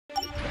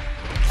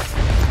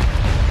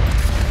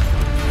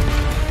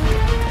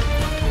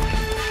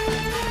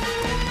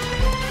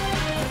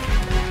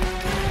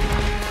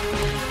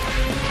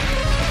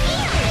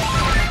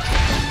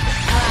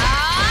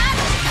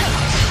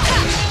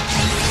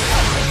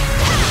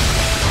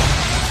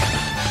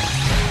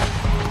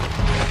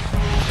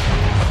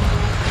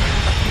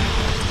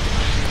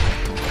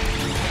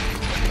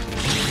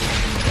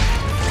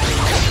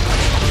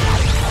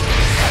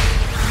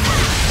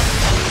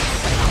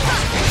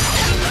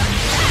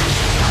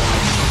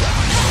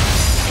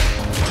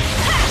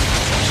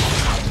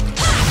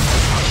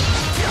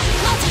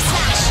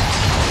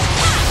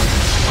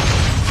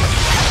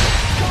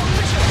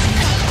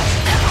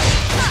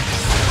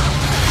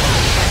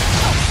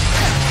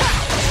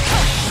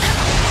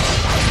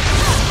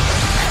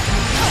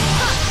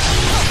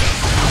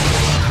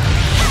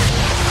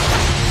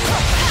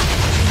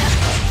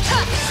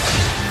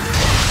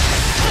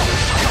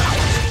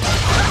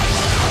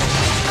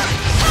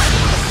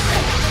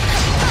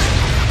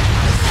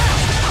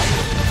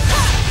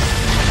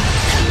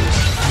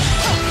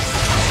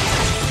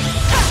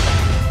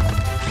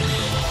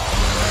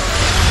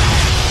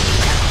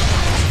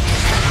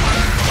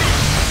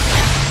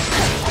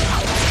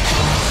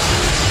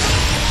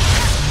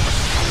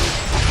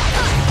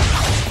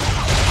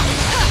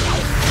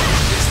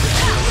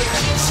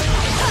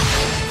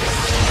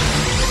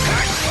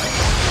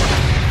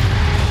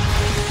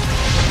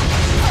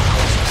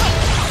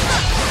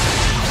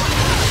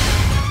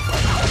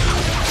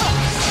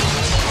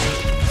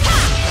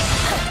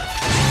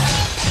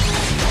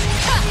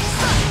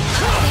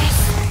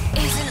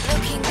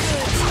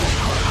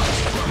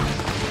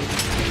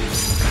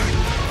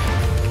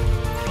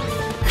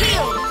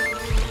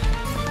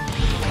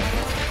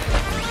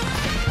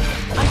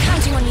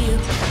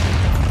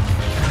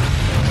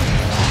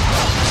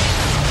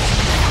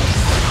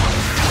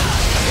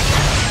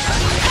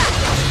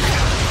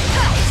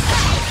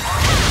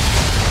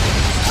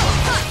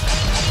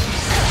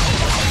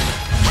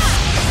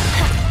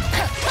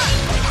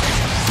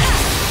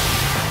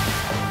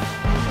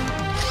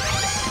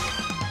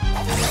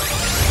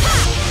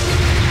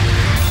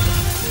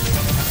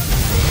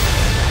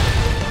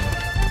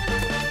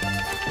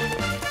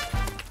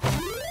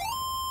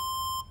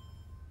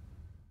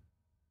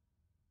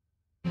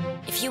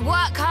If you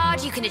work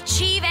hard, you can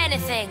achieve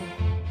anything.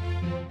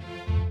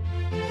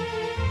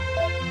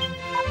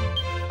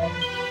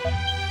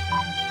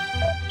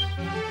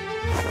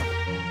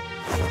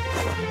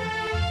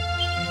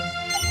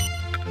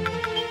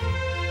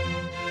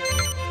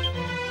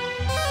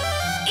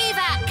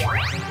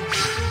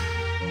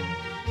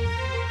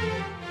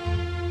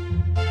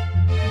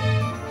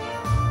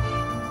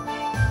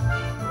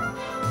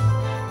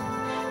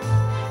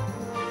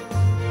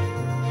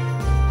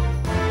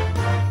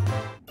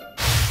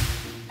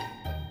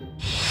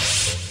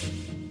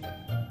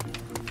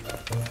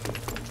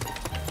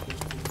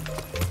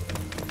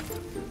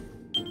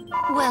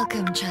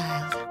 Welcome,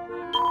 child.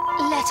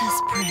 Let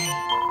us pray.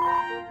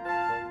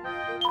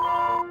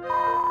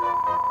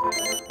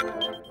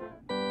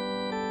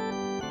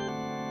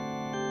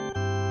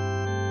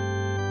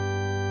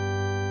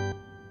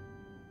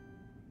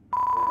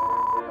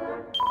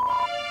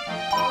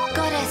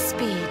 Goddess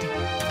speed.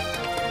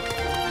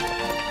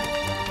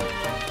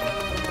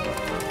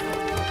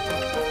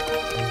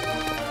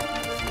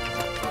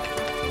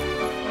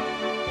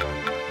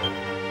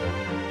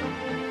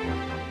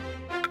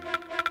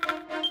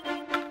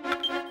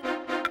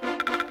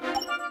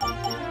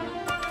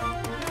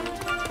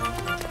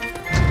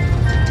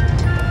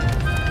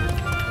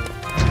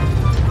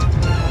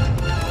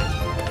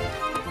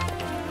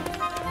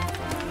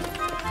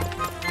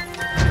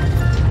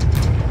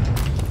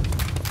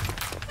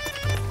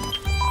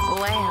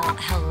 Well,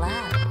 hello.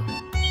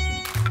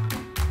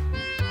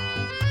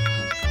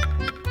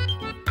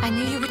 I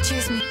knew you would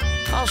choose me.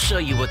 I'll show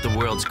you what the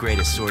world's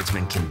greatest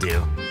swordsman can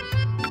do.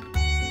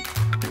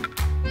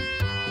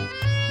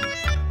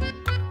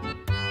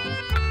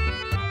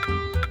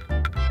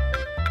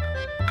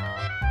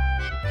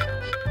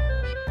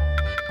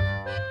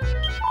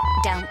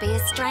 Don't be a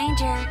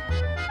stranger.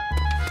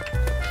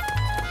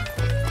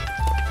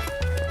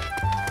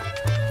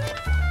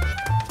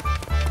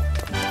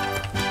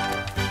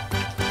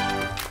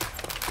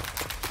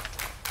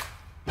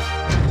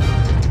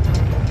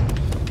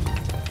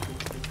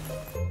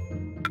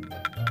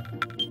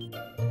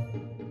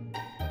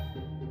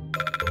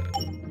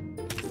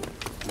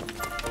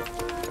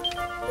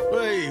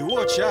 Hey,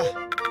 watch ya!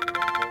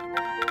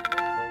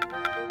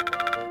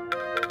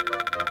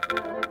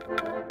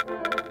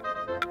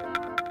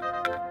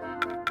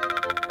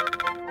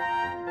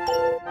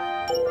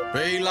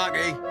 Be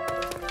lucky.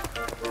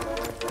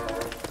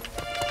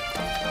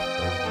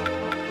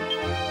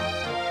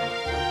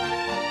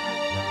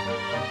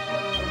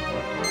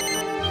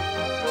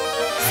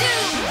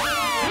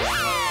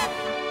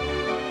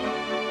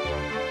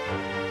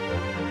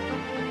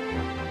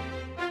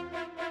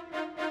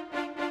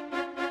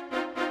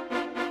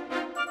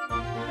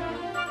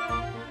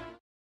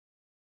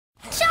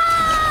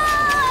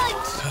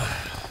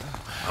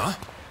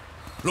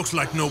 Looks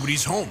like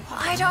nobody's home.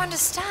 I don't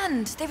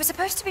understand. They were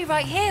supposed to be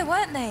right here,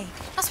 weren't they?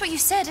 That's what you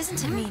said,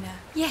 isn't it, Mina?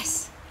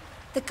 Yes.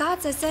 The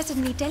guards are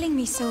certainly telling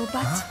me so,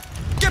 but...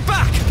 Get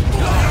back!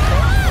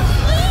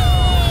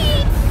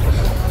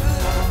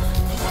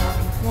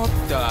 What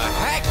the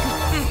heck?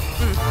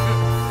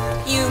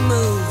 You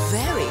move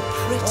very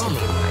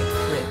prettily, my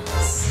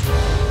prince.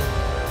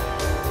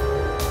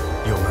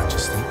 Your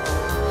Majesty.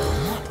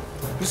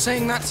 You're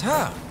saying that's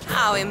her?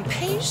 How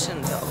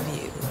impatient of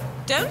you.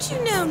 Don't you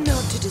know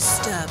not to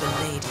disturb a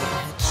lady in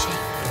her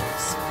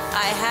chambers?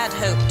 I had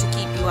hoped to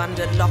keep you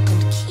under lock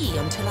and key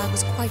until I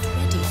was quite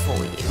ready for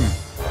you.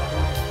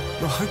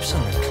 Your hopes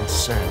are no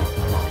concern of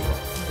mine.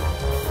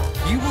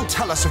 You will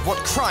tell us of what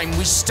crime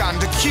we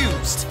stand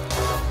accused.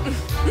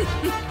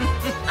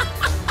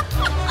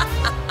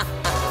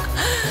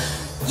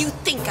 You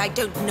think I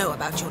don't know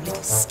about your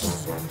little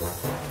scheme?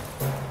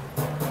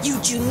 You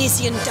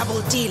Junisian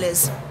double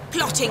dealers,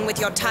 plotting with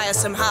your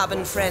tiresome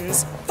Harben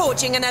friends,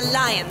 forging an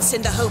alliance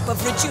in the hope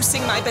of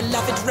reducing my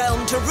beloved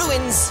realm to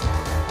ruins.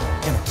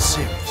 You're not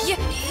serious.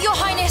 Your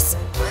Highness,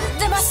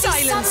 there must be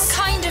Silence.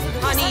 some kind of...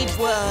 Honeyed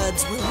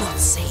words will not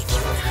save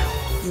you now.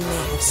 You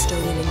may have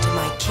stolen into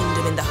my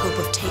kingdom in the hope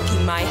of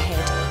taking my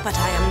head, but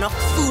I am not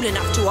fool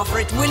enough to offer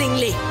it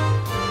willingly.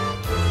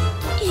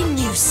 In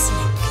you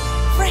slink,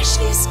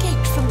 freshly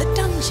escaped from the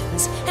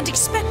dungeons, and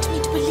expect me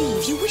to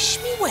believe you wish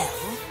me well?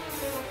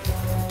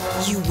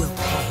 You will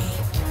pay,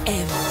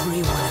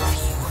 every one of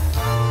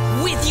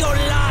you, with your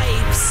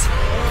lives!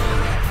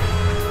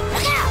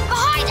 Look out!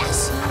 Behind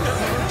us!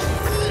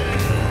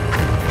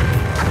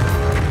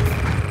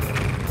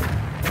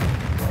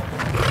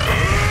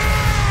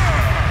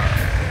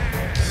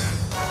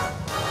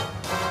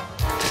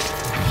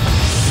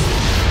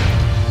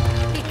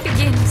 It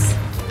begins.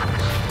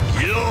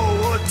 You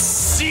would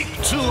seek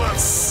to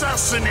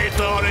assassinate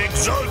our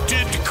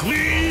exalted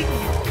queen?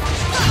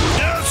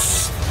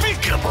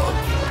 Despicable!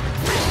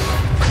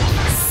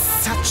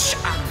 Such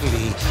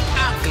ugly,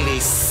 ugly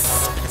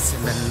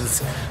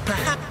specimens.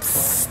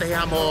 Perhaps they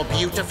are more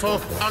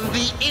beautiful on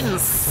the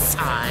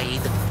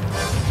inside.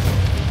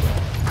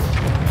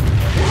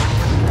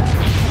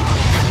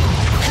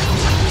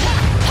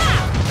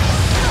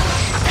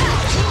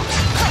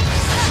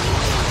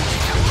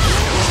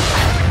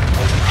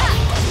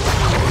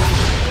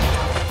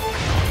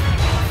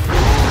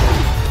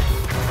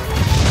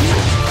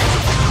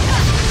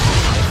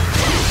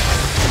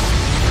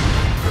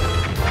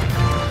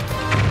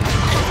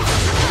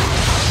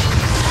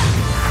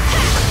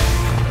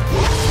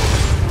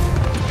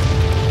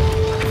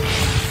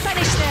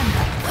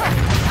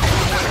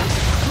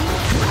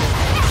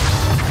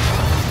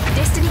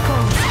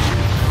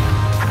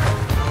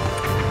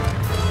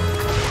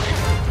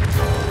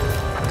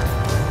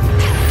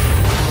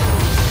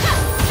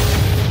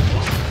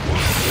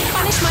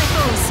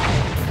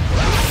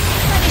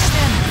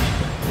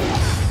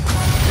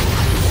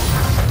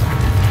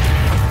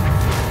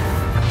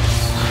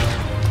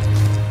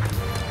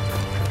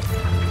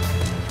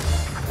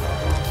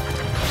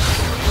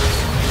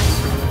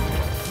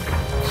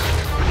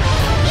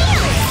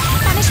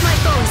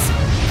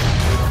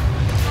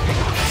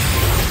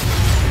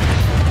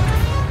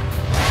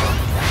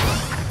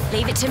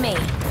 to me.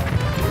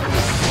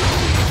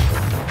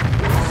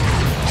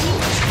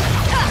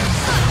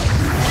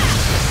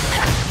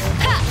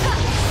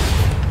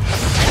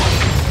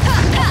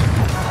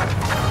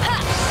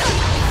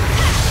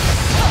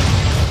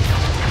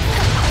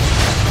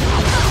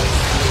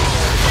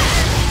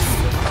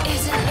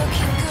 Isn't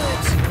looking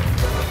good.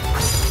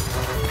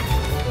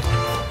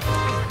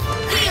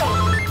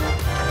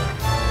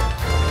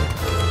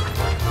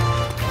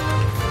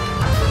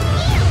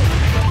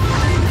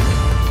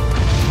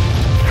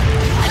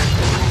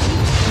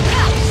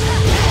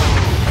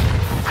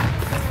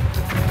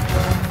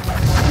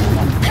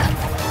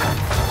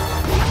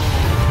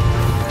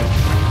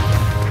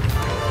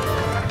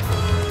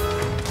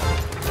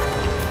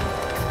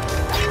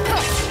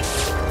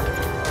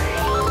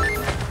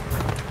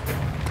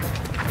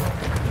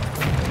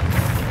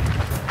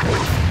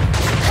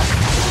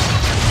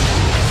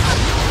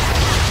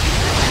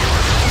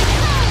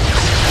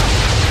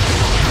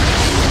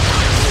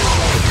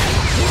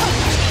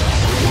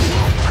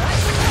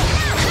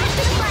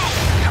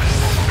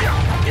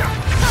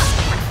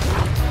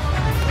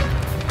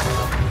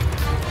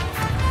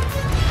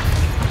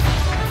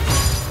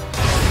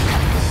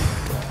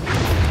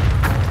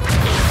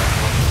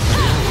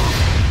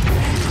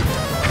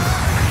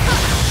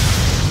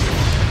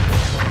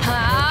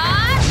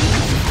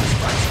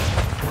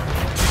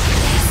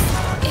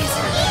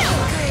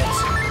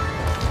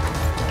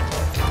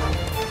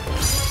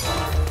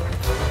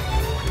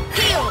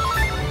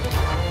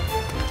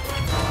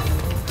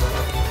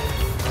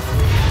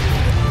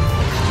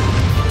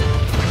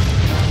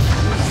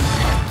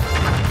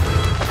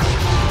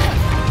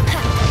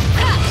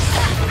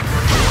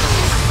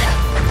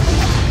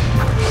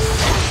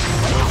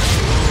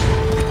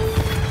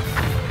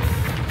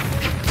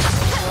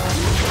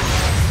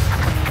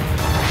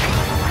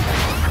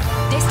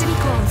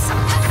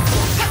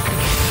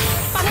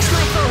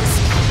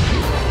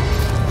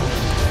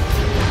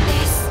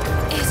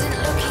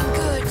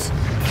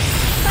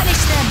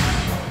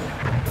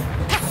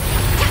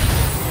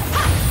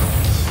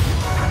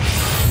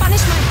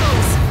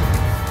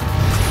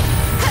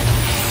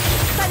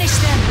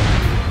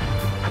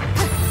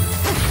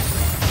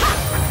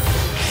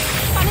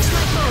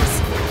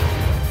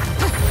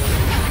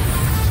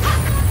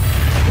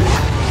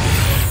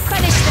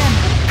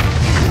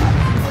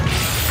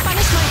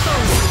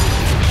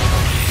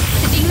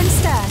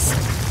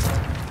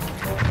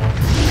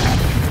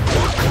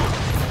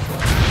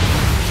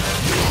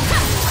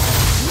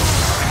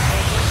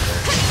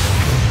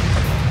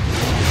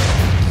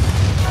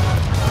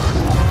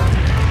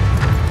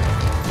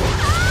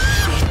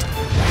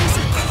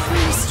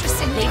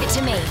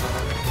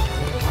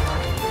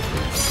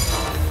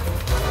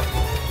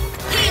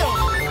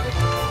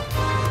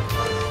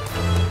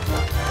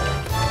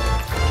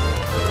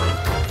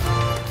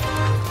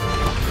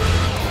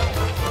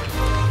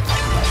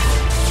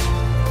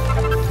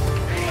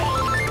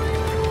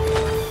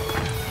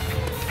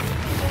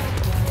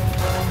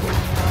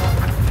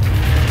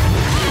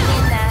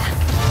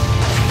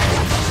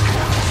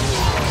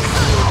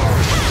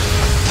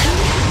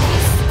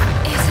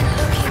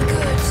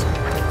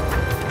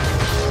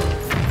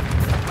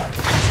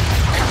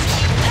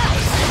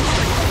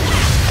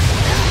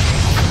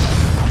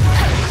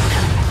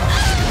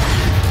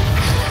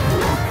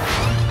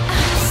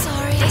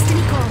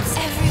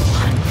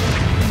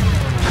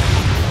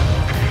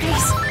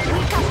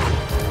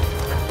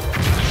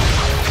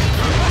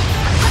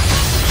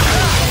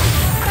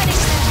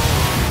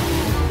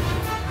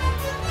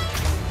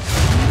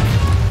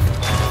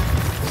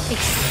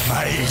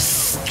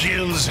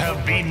 skills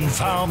have been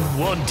found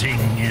wanting,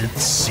 it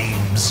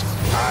seems.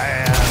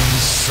 I am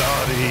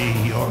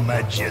sorry, Your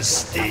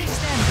Majesty.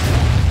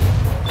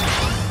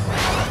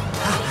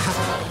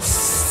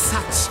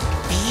 Such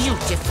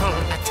beautiful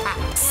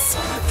attacks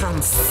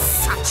from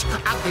such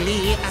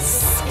ugly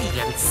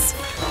assailants.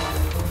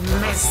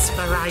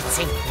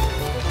 Mesmerizing.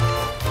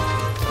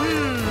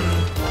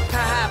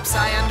 Perhaps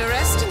I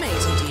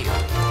underestimated you.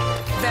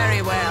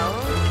 Very well.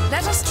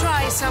 Let us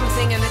try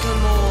something a little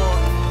more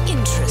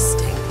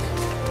interesting.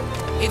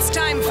 It's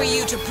time for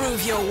you to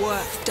prove your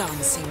worth,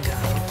 dancing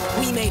girl.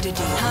 We made a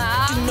deal.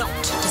 Do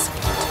not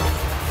disappoint me.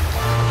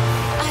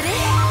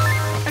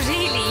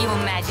 Really, Your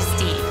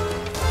Majesty?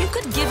 You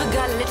could give a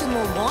girl a little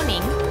more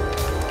warning.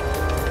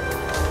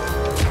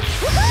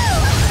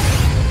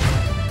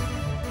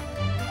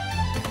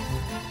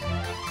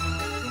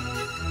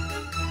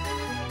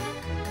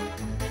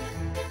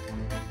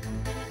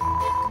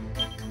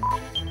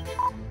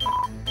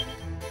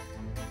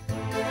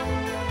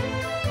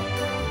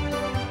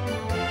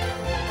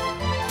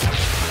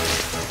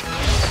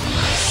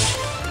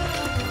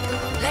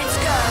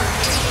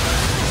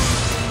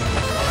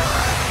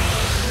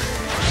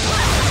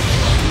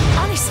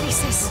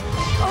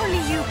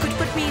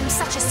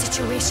 Such a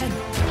situation.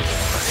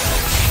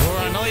 For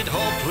an I'd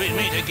hoped we'd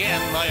meet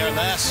again, Liar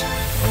Lass.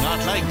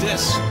 Not like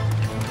this.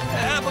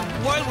 But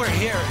while we're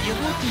here, you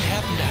wouldn't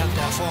happen to have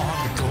that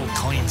 400 gold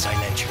coins I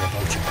lent you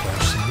about your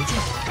person, would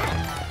you?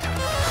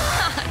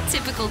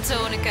 Typical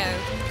Tornico.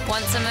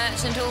 Once a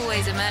merchant,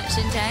 always a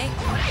merchant, eh?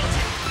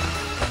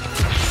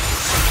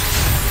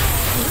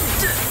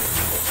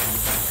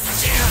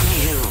 Damn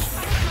you!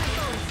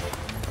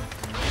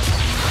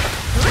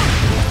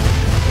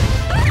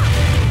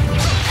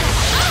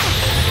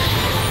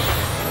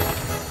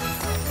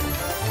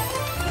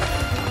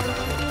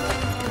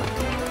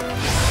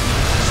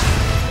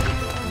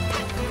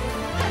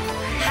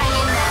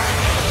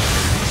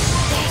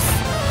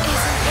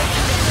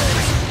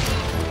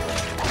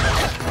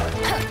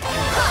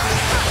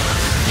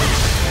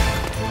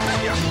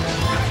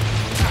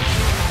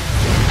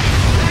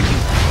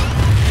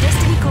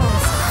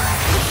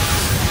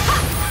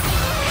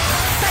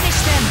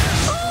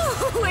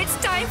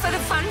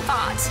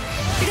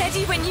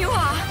 Ready when you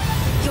are,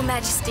 Your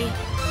Majesty.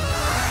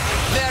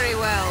 Very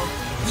well.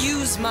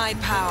 Use my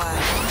power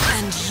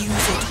and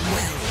use it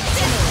well.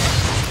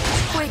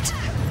 Wait,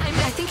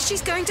 I think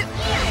she's going to...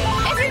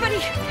 Everybody,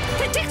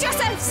 protect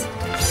yourselves!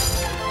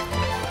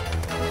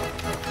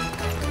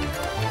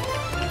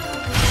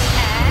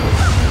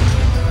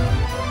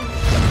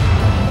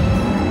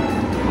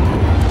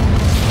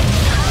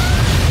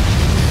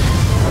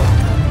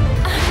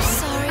 I'm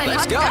sorry.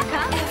 Let's go.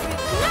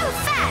 No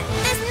fair!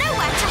 There's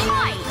nowhere to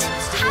hide!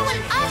 How on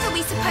earth are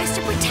we supposed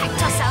to protect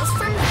ourselves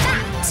from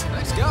that?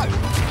 Let's go.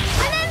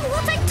 And then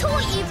what I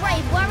taught you,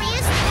 brave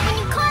warriors, when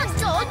you can't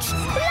dodge,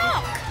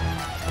 block!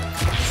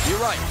 You're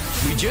right.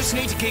 We just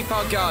need to keep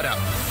our guard up.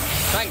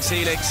 Thanks,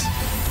 Helix.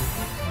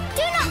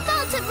 Do not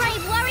falter,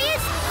 brave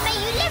warriors! May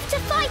you live to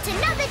fight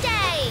another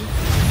day!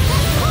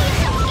 Pull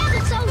yourself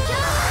together,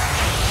 soldier!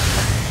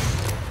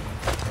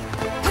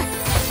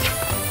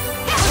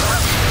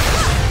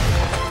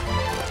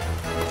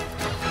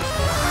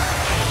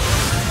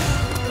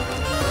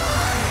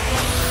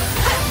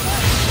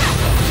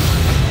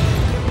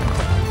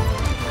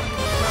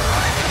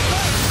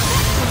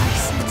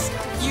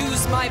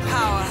 Use my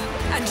power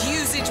and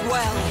use it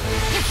well.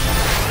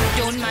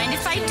 Don't mind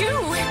if I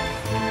do.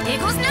 Here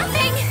goes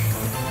nothing.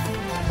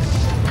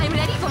 I'm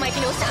ready for my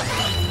close-up.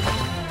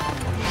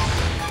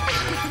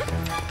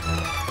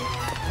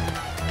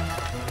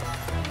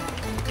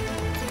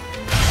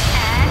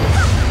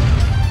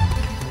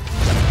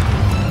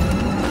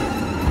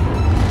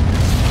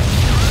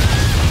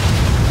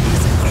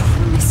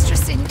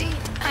 Mistress indeed.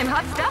 I'm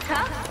hot stuff,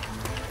 huh?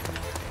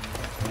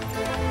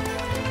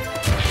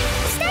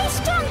 Stay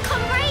strong,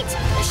 comrade!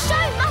 The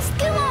show must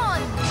go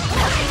on!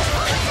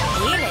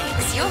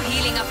 Helix, you're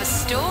healing up a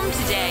storm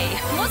today.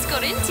 What's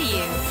got into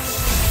you?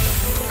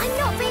 I'm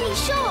not really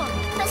sure,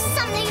 but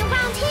something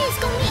around here's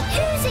got me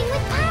oozing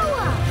with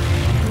power!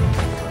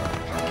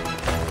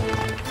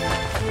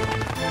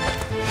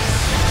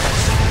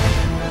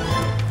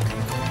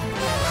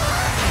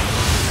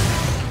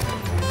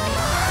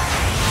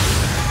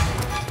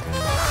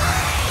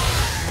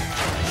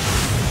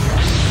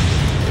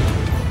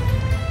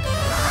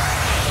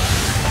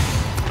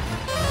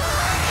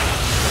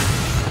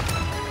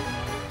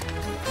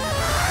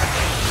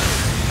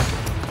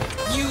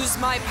 Use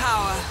my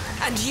power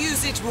and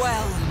use it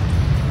well.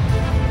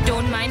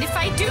 Don't mind if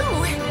I do.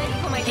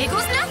 Here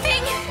goes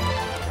nothing.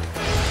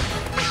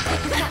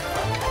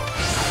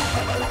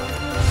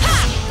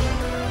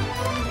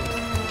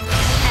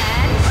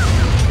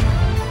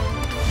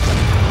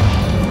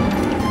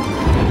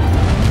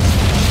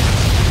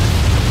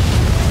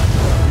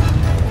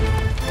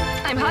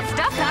 I'm hot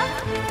stuff, huh?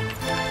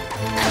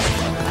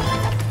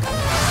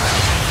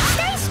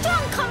 Stay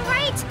strong,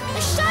 comrade!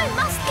 The show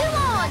must go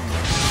on!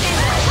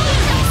 Pull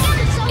yourself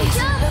together,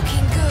 soldier!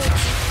 Looking good.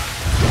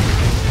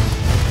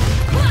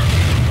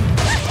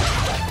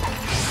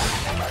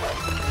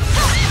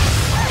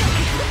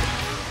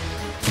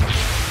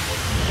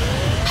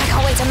 I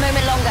can't wait a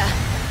moment longer.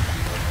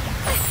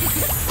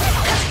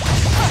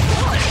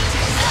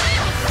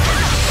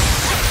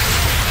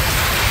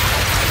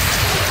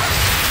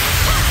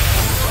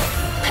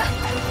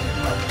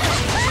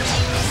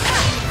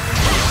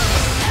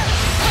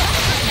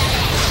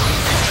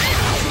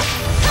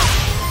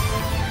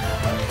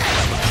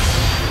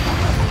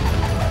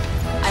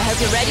 I hope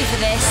you're ready for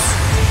this.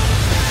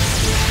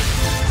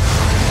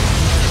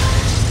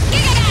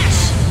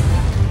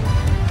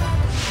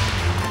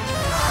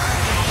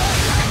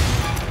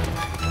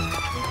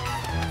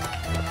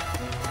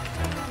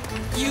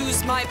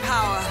 Use my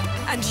power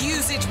and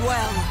use it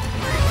well.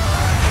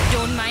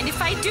 Don't mind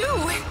if I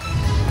do.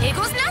 Here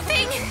goes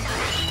nothing.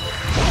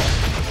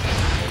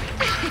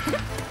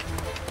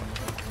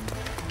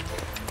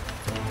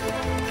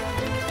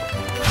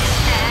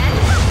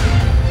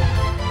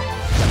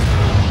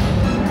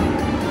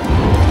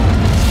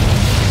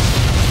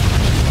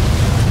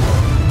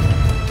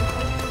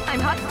 I'm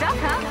hot stuff,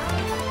 huh?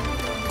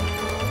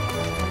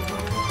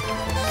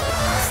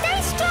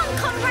 Stay strong,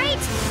 comrade!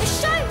 The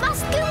show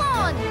must go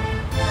on!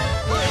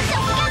 Pull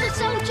yourself together,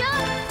 soldier!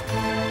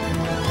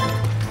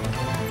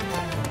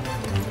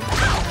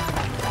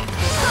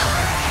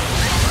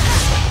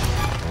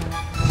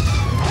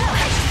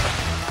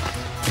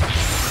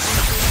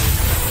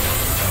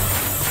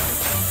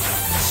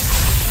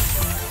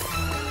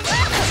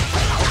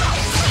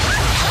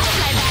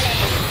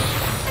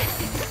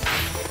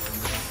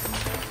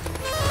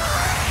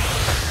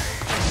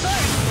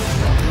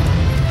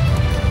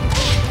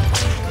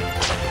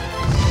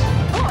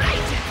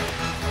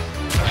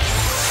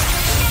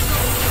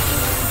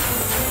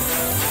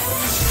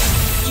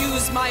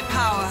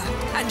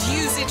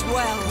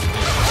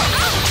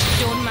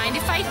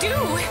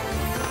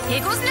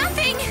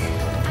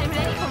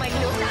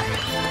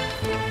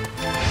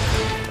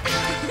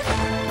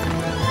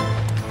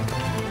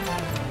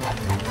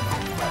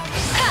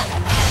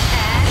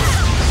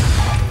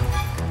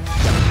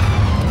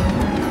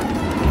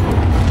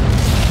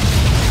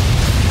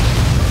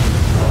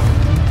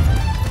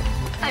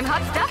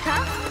 stuck,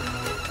 huh?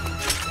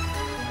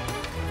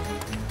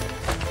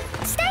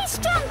 Stay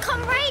strong,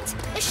 comrade!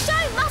 The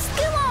show must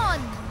go on!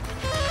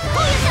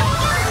 Pull yourself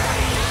together!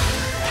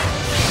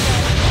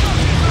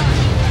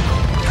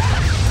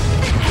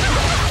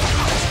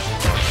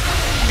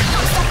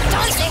 Can't stop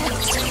dancing!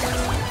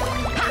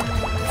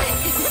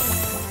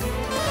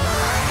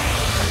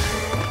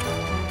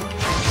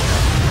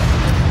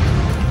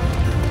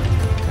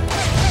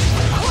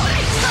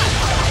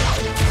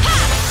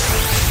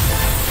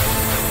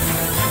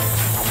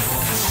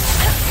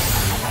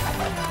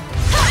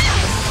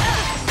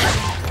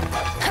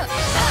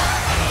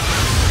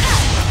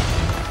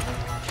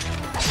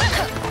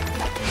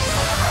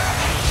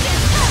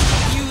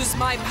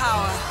 My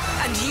power,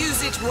 and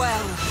use it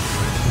well.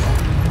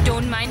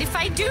 Don't mind if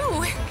I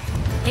do.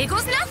 Here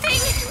goes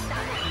nothing.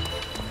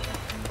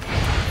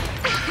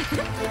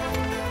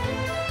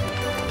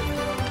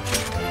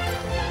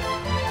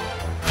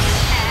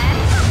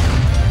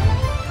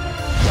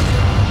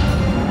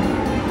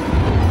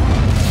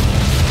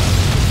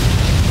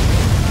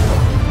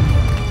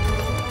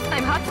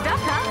 I'm hot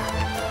stuff, huh?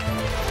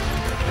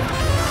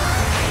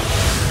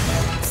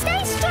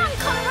 Stay strong,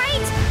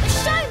 comrade! The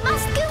show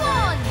must go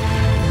on!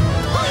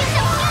 Pull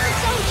yourself together,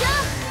 soldier!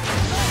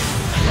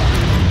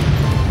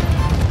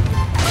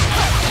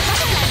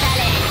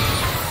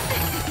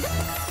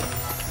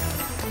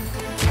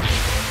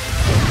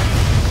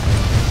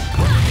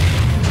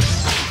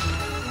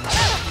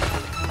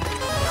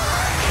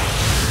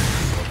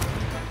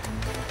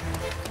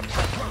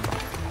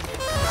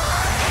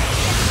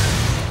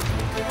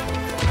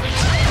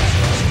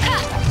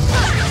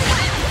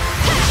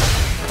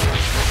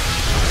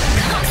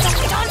 Can't stop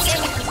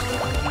dancing!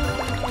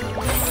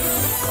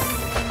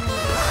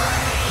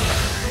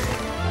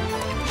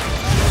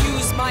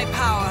 Use my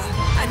power,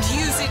 and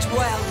use it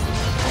well.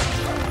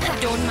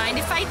 Don't mind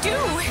if I do.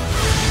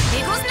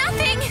 Here goes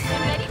nothing.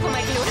 I'm ready for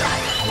my glow shot.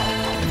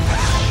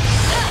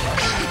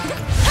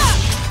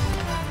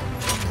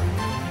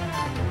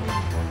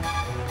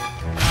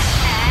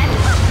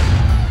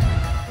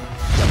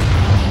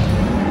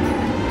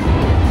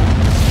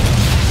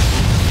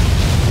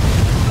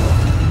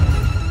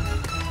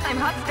 I'm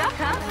hot stuff,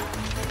 huh?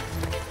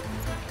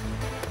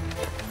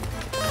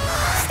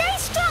 Stay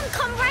strong,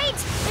 comrade!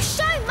 The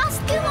show must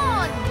go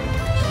on!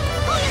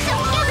 Pull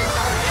yourself together,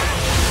 soldier!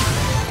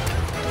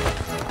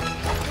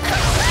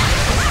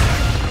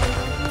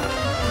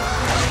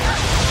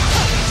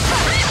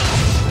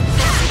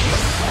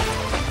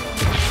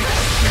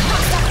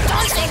 Can't stop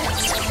dancing!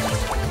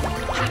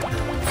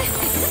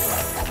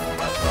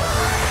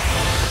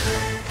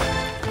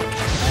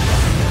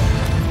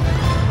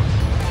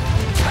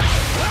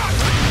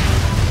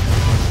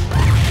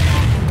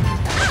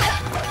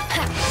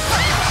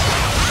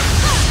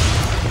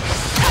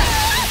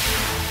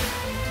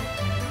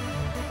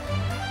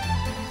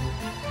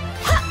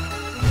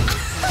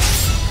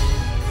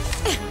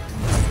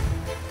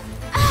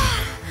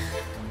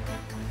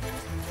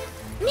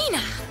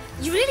 Nina,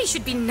 you really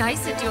should be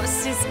nicer to your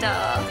sister.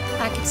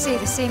 I could say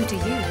the same to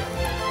you.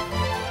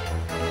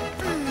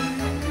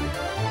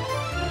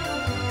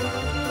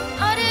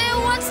 Are,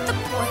 what's the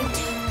point?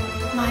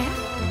 Maya?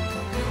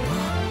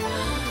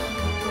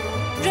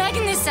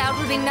 Dragging this out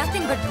will be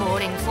nothing but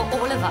boring for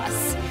all of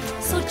us.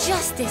 So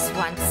just this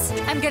once,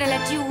 I'm gonna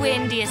let you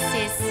win, dear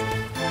sis.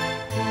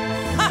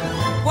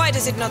 Ha! Why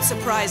does it not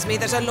surprise me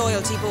that a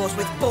loyalty bought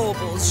with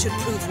baubles should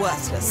prove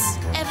worthless?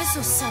 Ever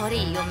so sorry,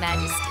 Your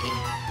Majesty.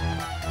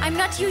 I'm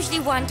not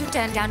usually one to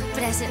turn down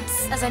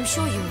presents, as I'm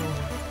sure you know.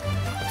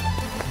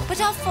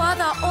 But our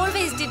father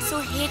always did so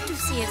hate to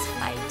see us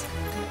fight.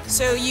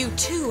 So you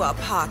too are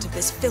part of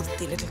this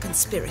filthy little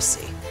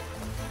conspiracy.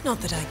 Not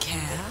that I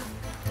care.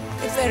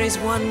 If there is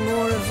one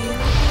more of you,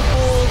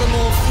 all the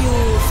more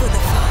fuel for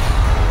the fire.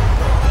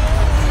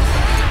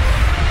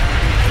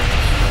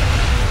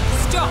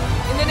 Stop,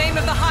 in the name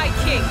of the High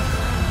King!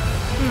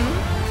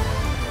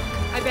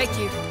 I beg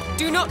you,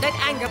 do not let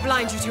anger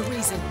blind you to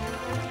reason.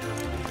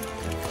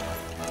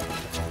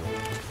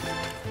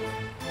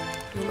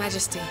 Your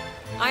Majesty,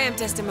 I am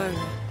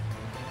Desdemona,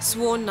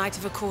 sworn Knight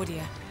of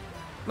Accordia.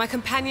 My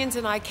companions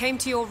and I came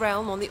to your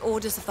realm on the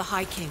orders of the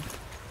High King.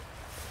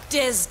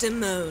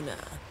 Desdemona.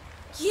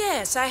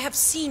 Yes, I have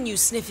seen you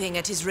sniffing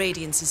at His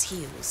Radiance's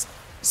heels.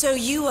 So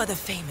you are the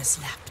famous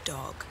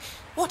lapdog.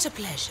 What a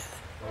pleasure.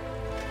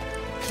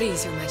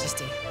 Please, Your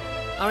Majesty,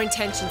 our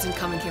intentions in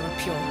coming here are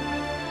pure.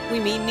 We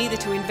mean neither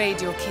to invade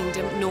your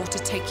kingdom nor to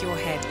take your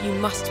head. You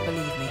must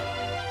believe me.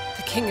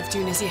 The King of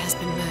Tunisia has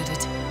been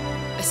murdered.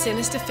 A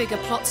sinister figure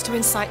plots to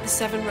incite the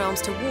Seven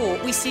Realms to war.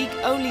 We seek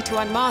only to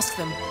unmask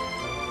them.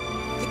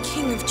 The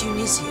King of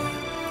Tunisia?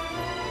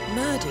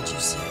 Murdered, you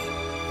say?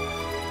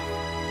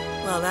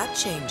 Well, that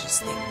changes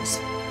things.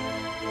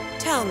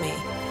 Tell me,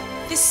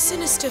 this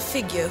sinister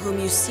figure whom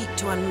you seek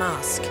to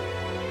unmask,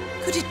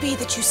 could it be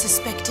that you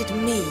suspected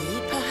me,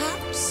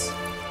 perhaps?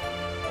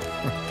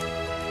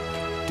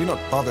 Do not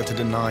bother to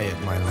deny it,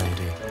 my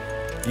lady.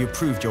 You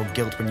proved your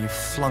guilt when you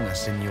flung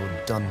us in your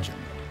dungeon.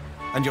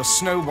 And your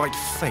snow-white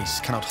face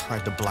cannot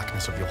hide the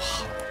blackness of your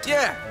heart.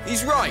 Yeah,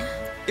 he's right.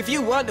 If you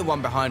weren't the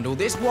one behind all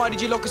this, why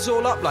did you lock us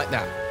all up like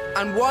that?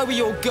 And why were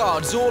your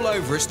guards all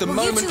over us the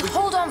moment you two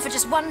hold on for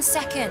just 1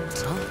 second.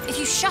 If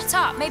you shut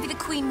up, maybe the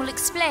Queen will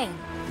explain.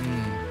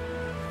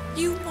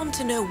 You want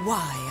to know why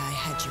I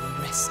had you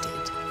arrested?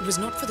 It was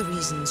not for the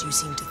reasons you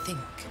seem to think.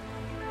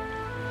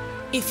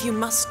 If you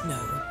must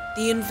know,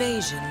 the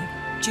invasion,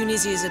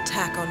 Tunisia's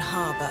attack on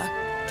Harbour,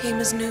 came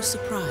as no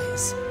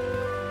surprise.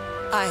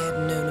 I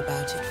had known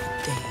about it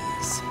for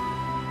days.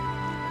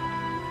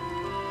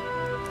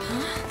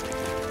 Huh?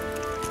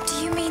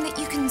 Do you mean that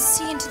you can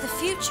see into the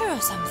future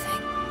or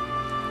something?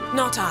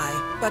 Not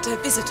I, but a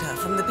visitor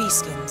from the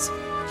Beastlands.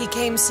 He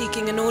came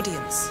seeking an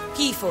audience.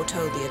 He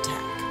foretold the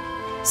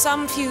attack.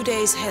 Some few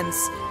days hence,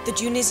 the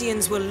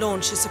Tunisians will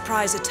launch a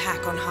surprise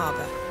attack on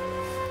Harbour.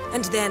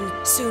 And then,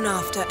 soon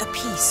after, a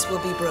peace will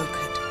be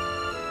brokered.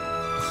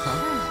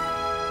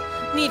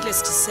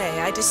 Needless to say,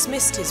 I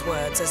dismissed his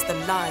words as the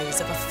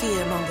lies of a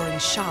fear-mongering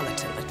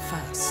charlatan at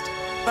first.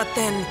 But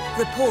then,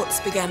 reports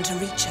began to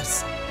reach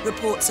us.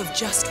 Reports of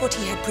just what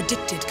he had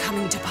predicted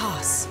coming to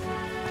pass.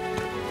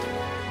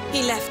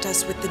 He left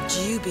us with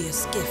the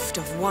dubious gift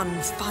of one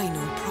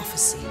final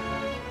prophecy.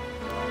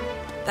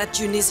 That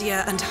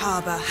Tunisia and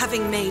Harbour,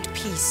 having made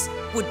peace,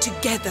 would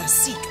together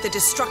seek the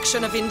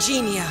destruction of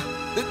Ingenia.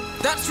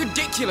 That's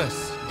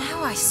ridiculous!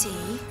 Now I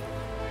see.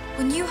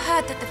 When you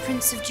heard that the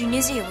Prince of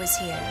Tunisia was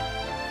here,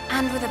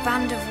 and with a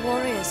band of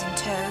warriors in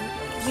tow,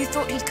 you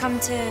thought he'd come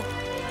to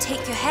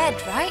take your head,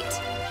 right?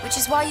 Which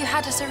is why you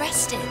had us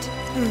arrested.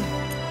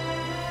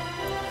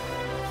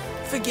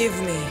 Forgive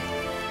me.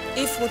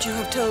 If what you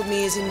have told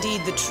me is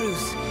indeed the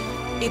truth,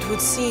 it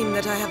would seem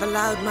that I have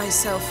allowed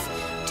myself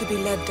to be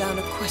led down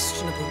a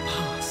questionable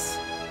path.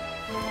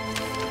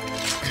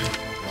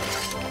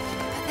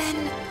 But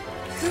then,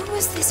 who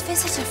was this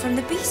visitor from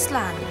the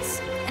Beastlands?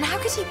 And how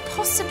could he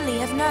possibly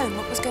have known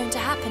what was going to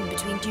happen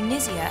between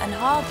Tunisia and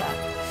Harbour?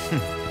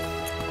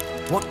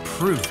 What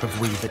proof have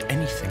we that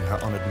anything Her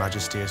Honoured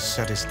Majesty has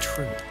said is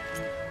true?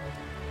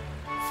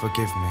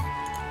 Forgive me,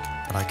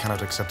 but I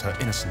cannot accept her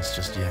innocence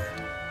just yet.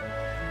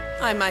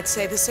 I might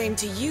say the same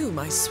to you,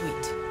 my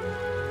sweet.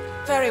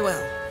 Very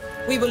well.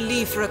 We will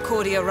leave for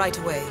Accordia right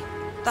away.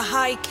 The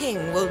High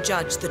King will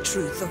judge the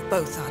truth of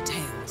both our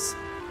tales.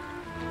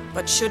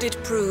 But should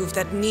it prove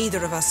that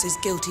neither of us is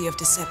guilty of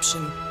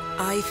deception,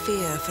 I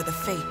fear for the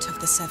fate of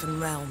the Seven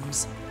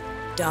Realms.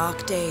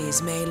 Dark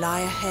days may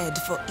lie ahead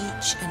for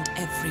each and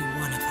every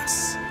one of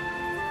us.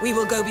 We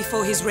will go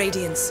before his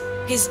radiance.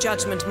 His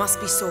judgment must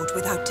be sought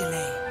without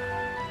delay.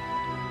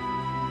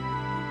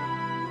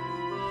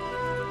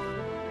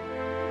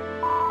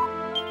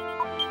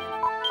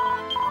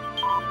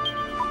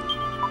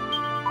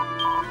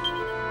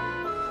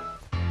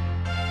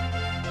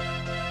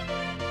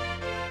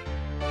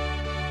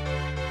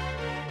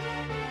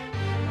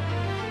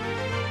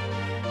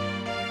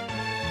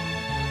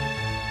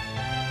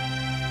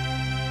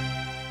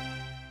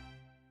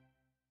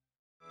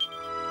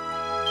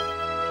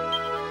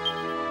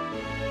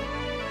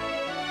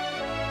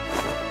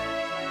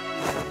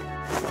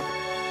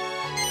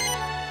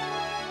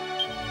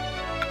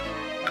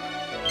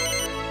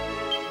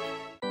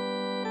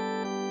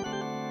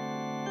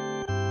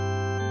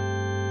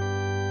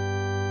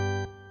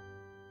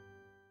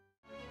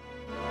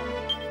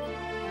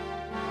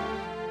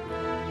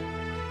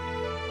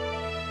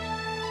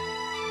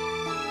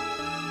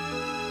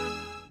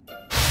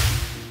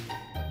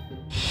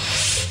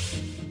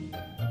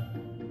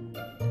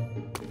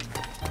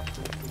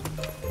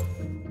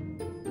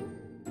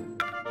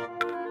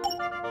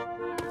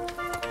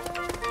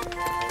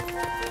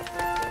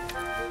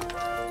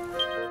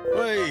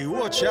 Hey,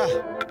 watch ya!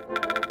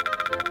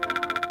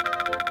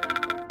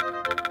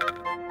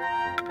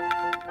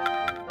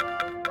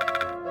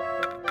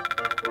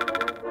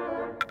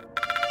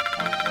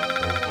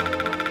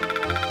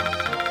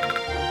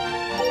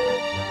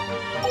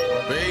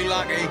 Be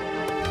lucky.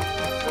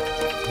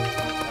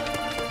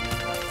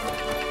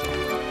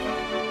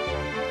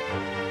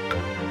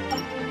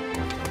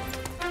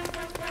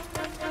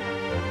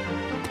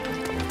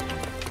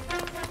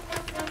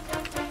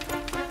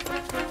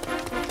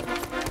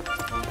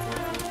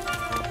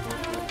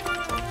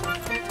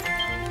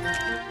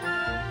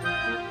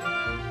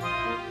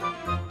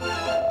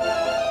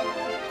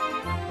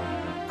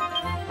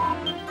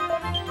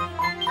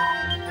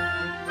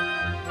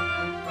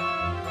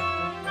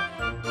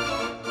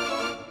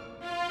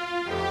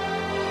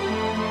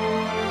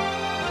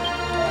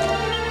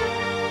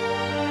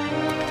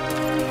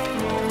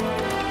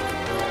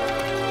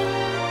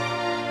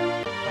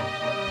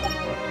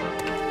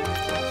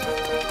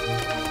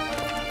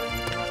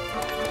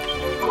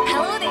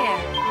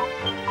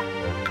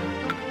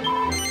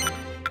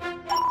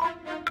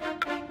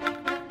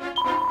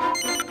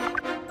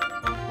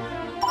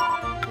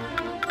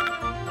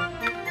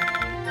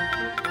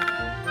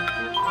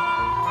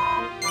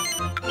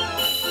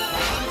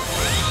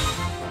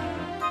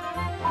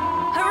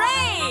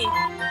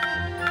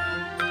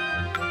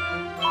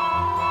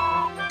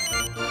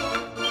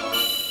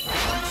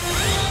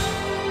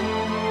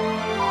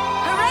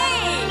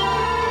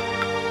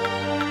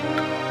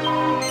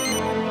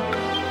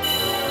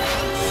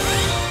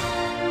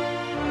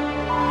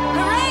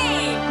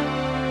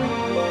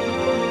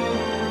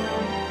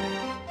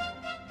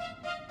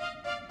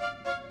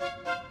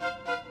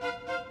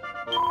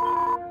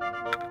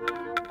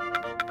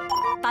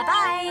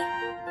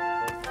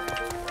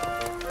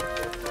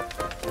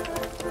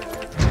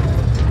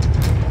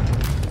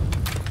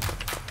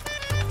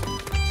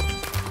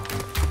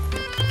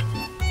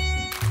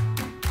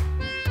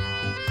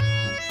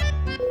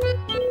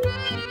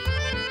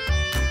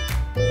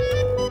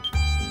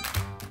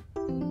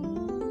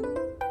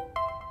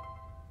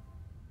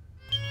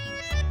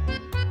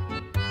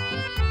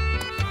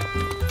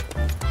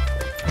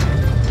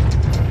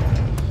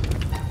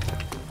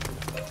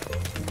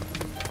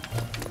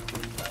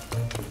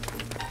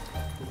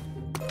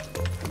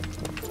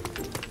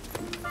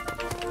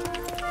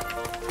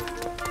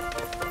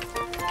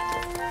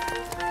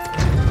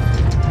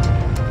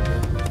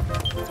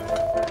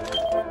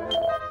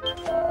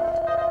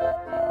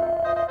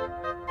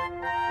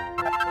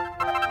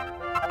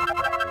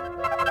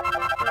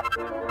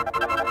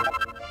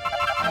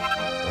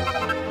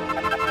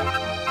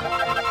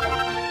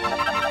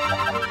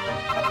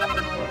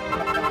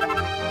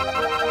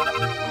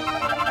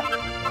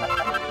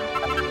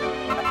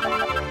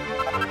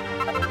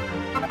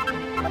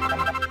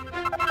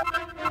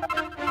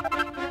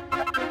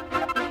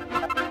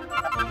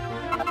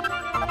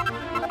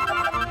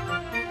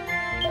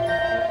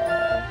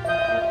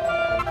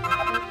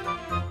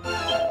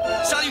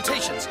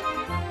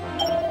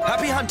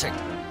 hunting.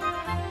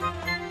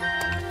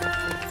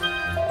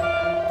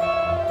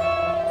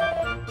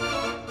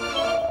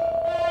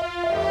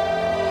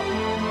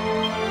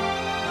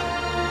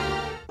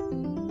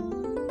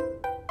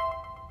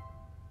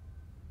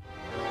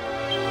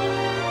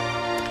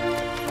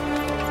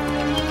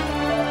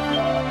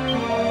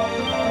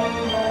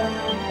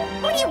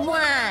 What do you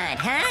want,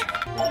 huh?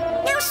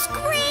 Now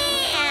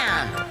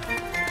scram!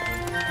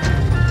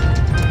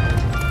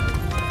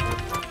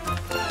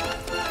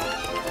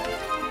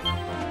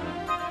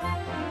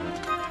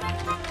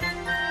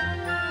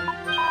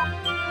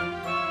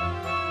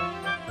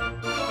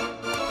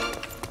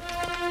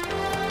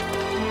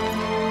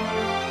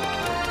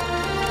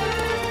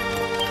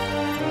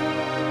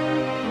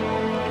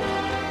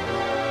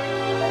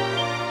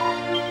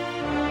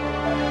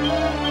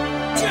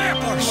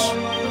 Jeepers!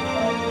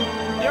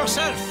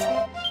 Yourself!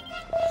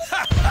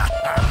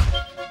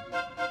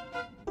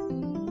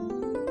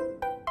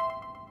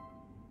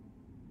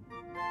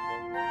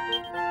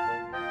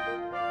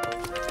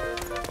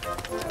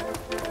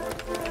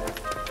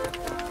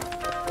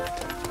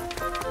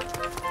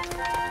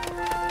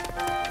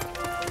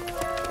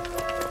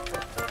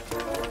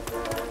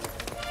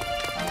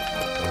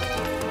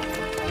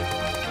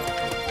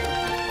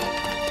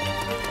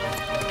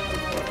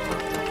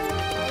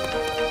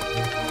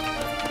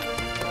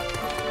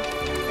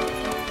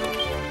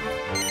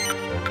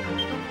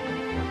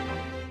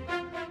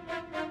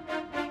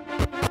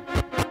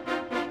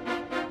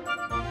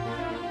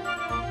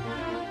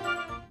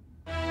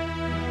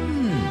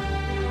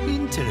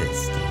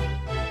 Interesting.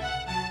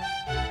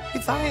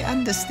 If I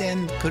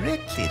understand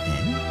correctly,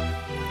 then,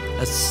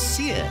 a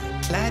seer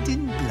clad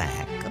in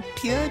black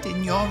appeared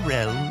in your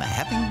realm,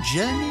 having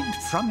journeyed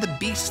from the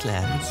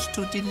Beastlands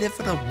to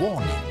deliver a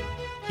warning.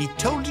 He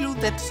told you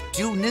that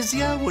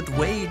Tunisia would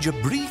wage a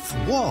brief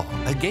war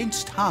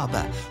against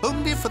Harbor,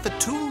 only for the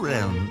two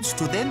realms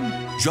to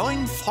then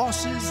join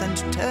forces and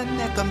turn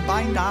their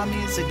combined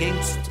armies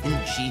against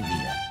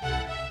Ingenia.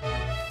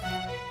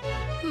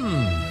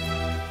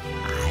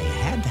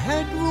 I had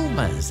heard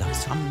rumors of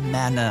some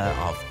manner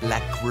of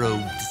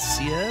black-robed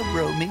seer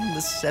roaming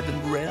the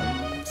Seven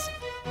Realms.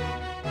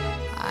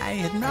 I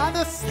had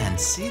rather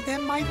fancy there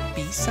might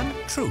be some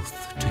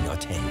truth to your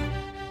tale.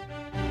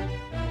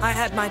 I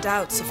had my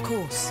doubts, of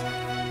course.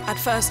 At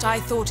first, I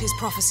thought his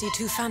prophecy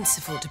too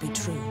fanciful to be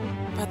true.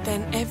 But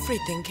then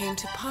everything came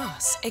to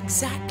pass,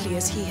 exactly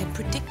as he had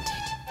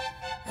predicted.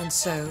 And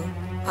so,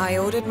 I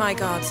ordered my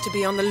guards to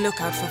be on the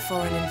lookout for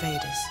foreign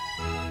invaders.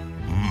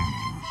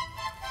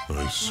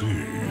 I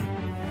see.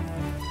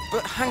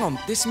 But hang on,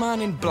 this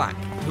man in black,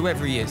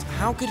 whoever he is,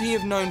 how could he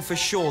have known for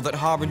sure that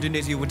Harbor and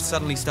Tunisia would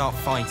suddenly start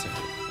fighting?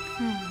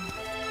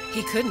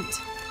 He couldn't.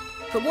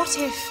 But what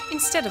if,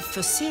 instead of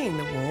foreseeing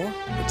the war,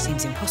 which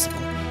seems impossible,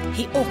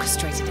 he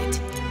orchestrated it?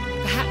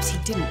 Perhaps he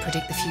didn't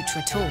predict the future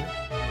at all.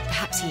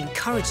 Perhaps he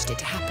encouraged it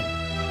to happen.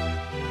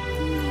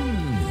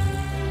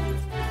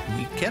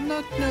 We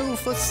cannot know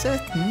for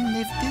certain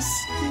if this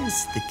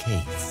is the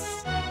case.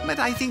 But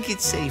I think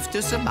it's safe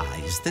to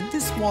surmise that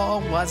this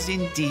war was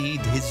indeed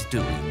his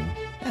doing.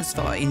 As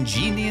for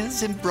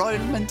Ingenia's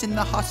embroilment in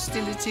the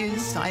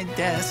hostilities, I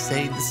dare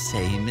say the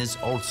same is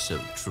also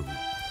true.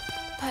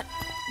 But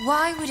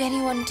why would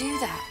anyone do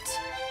that?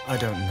 I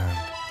don't know.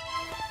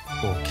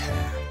 Or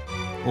care.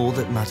 All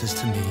that matters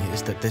to me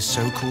is that this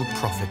so-called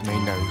prophet may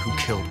know who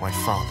killed my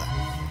father.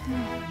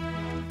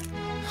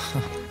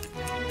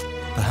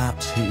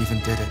 Perhaps he even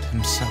did it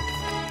himself.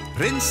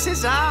 Prince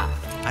Caesar,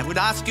 I would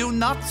ask you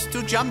not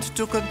to jump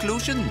to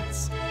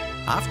conclusions.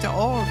 After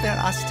all, there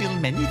are still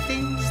many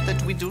things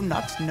that we do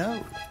not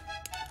know.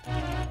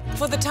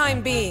 For the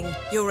time being,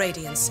 Your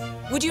Radiance,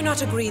 would you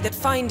not agree that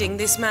finding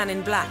this man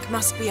in black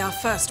must be our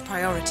first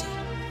priority?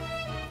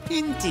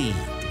 Indeed.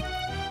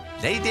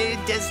 Lady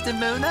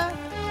Desdemona,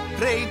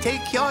 pray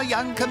take your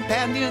young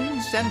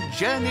companions and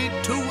journey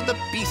to the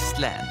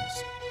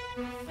Beastlands.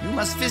 You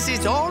must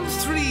visit all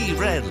three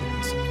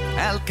realms,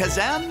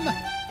 Alakazam,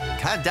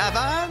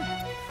 Cadaver,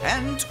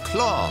 and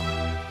Claw,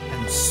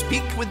 and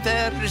speak with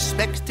their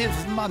respective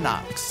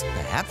monarchs.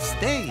 Perhaps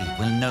they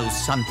will know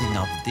something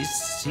of this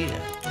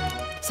seer.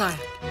 Sire.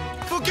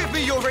 Forgive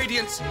me, Your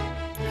Radiance!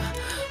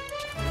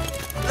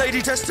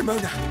 Lady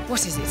Desdemona!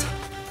 What is it?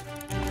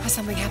 Has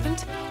something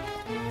happened?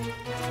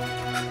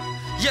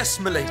 Yes,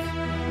 milady.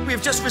 We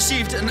have just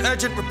received an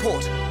urgent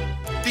report.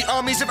 The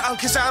armies of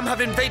Alakazam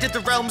have invaded the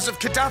realms of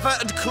Cadaver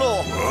and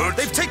Claw. What?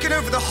 They've taken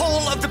over the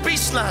whole of the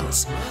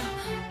Beastlands.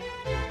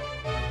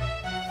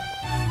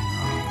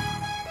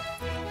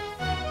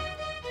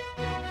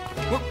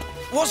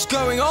 What's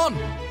going on?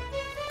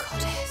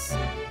 Goddess,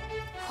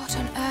 what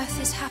on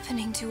earth is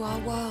happening to our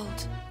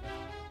world?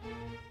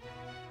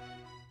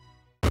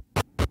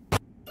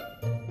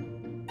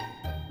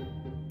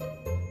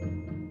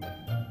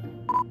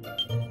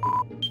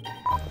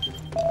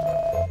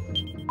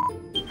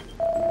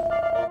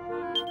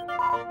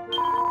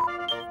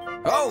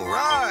 All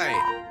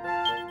right!